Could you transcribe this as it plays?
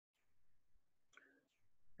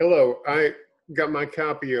Hello, I got my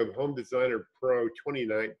copy of Home Designer Pro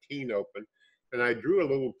 2019 open, and I drew a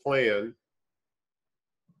little plan,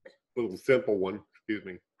 a little simple one, excuse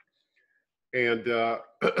me. And I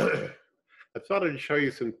thought I'd show you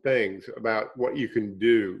some things about what you can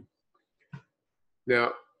do.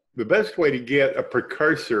 Now, the best way to get a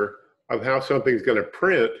precursor of how something's going to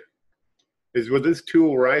print is with this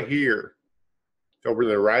tool right here, over in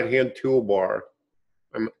the right-hand toolbar.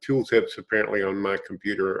 Tool tips apparently on my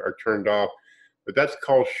computer are turned off, but that's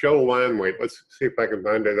called show line weight. Let's see if I can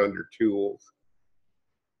find it under tools.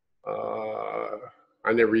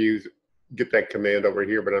 I never get that command over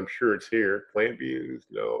here, but I'm sure it's here. Plant views,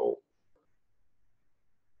 no.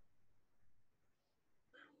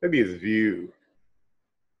 Maybe it's view.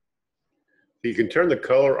 So you can turn the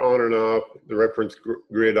color on and off, the reference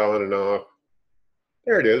grid on and off.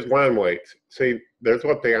 There it is, line weights. See, there's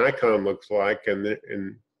what the icon looks like, and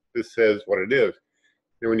this says what it is.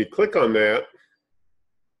 And when you click on that,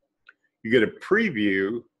 you get a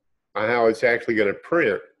preview on how it's actually going to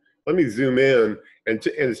print. Let me zoom in, and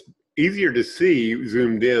it's easier to see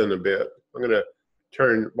zoomed in a bit. I'm going to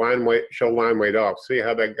turn show line weight off. See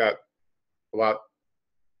how that got a lot.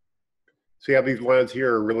 See how these lines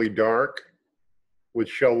here are really dark with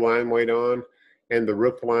show line weight on, and the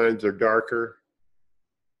roof lines are darker.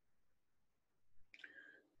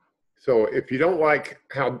 So if you don't like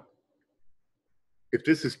if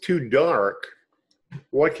this is too dark,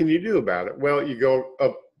 what can you do about it? Well, you go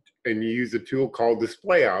up and you use a tool called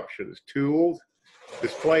Display Options. Tools,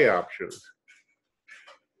 Display Options.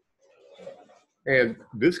 And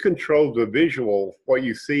this controls the visual, what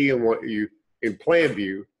you see and what you, in plan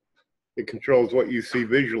view. It controls what you see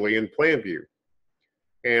visually in plan view.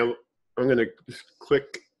 And I'm gonna just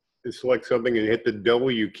click and select something and hit the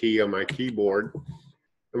W key on my keyboard.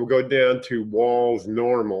 And we'll go down to walls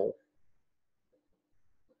normal.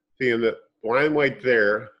 See in the line weight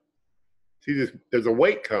there, see this, there's a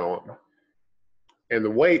weight column. And the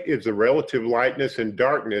weight is the relative lightness and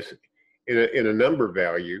darkness in a number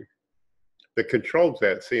value that controls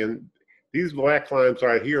that. See, and these black lines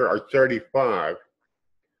right here are 35.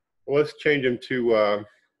 Well, let's change them to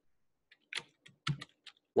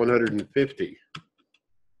 150.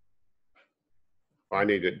 I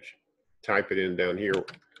need to type it in down here.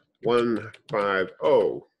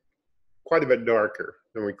 150, quite a bit darker.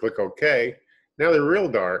 Then we click OK. Now they're real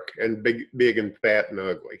dark and big and fat and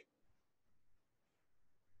ugly.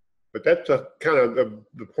 But that's kind of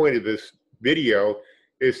the point of this video,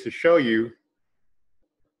 is to show you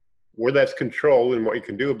where that's controlled and what you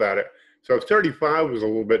can do about it. So if 35 was a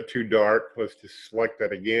little bit too dark, let's just select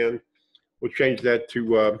that again. We'll change that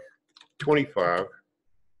to 25.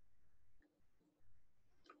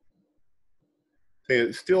 And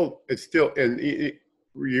it's still, and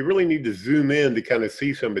you really need to zoom in to kind of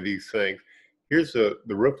see some of these things. Here's the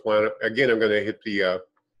roof line. Again, I'm going to hit the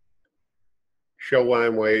show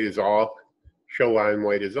line weight is off, show line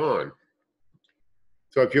weight is on.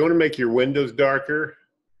 So if you want to make your windows darker,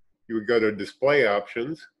 you would go to Display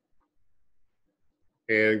Options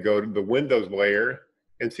and go to the Windows layer,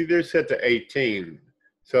 and see they're set to 18.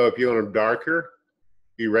 So if you want them darker,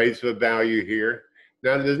 you raise the value here.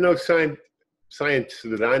 Now there's no science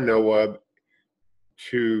that I know of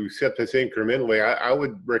to set this incrementally. I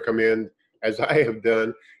would recommend, as I have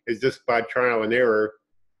done, is just by trial and error,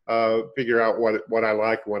 figure out what I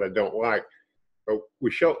like and what I don't like. But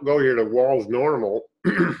we go here to walls normal,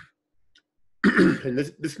 and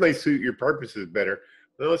this may suit your purposes better.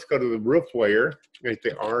 Now let's go to the roof layer, hit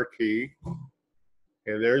the R key,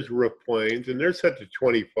 and there's roof planes, and they're set to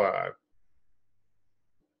 25.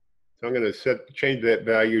 So I'm going to change that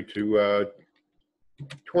value to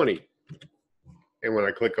 20. And when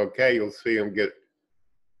I click OK, you'll see them get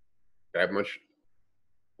that much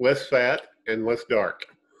less fat and less dark.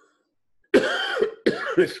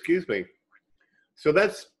 Excuse me. So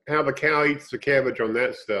that's how the cow eats the cabbage on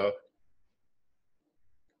that stuff.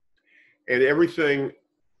 And everything,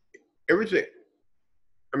 I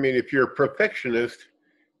mean, if you're a perfectionist,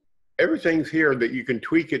 everything's here that you can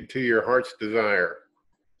tweak it to your heart's desire.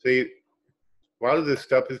 See, a lot of this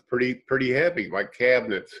stuff is pretty heavy, like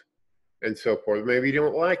cabinets and so forth. Maybe you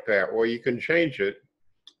don't like that. Well, you can change it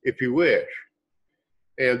if you wish.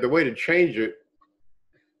 And the way to change it,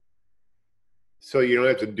 so you don't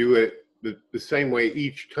have to do it the same way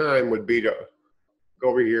each time, would be to go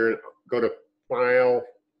over here and go to File,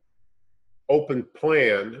 Open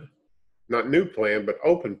Plan, not New Plan, but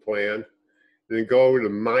Open Plan, and then go over to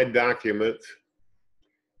My Documents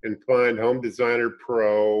and find Home Designer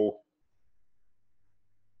Pro.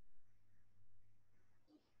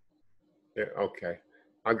 Yeah, okay.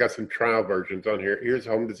 I've got some trial versions on here. Here's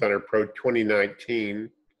Home Designer Pro 2019.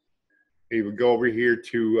 You would go over here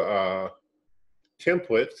to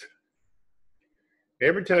templates.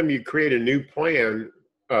 Every time you create a new plan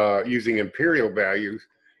using imperial values,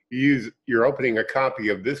 you're opening a copy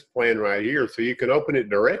of this plan right here, so you can open it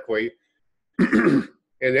directly and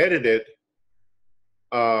edit it.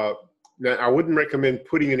 Now, I wouldn't recommend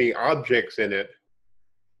putting any objects in it.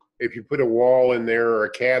 If you put a wall in there or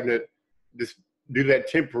a cabinet, just do that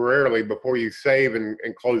temporarily before you save and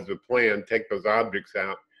close the plan, take those objects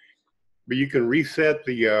out. But you can reset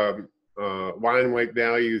the line weight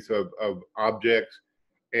values of objects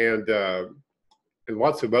and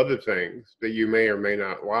lots of other things that you may or may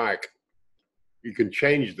not like. You can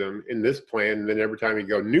change them in this plan, and then every time you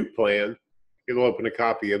go new plan, it'll open a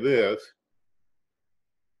copy of this.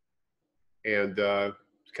 And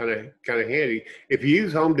it's kind of handy. If you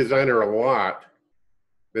use Home Designer a lot,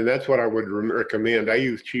 then that's what I would recommend. I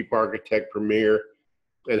use Cheap Architect, Premiere,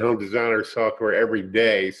 and Home Designer software every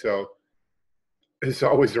day, so it's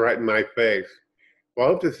always right in my face. Well, I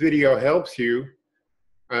hope this video helps you.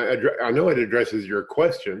 I know it addresses your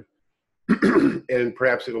question, and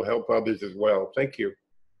perhaps it'll help others as well. Thank you.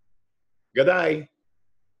 Good day.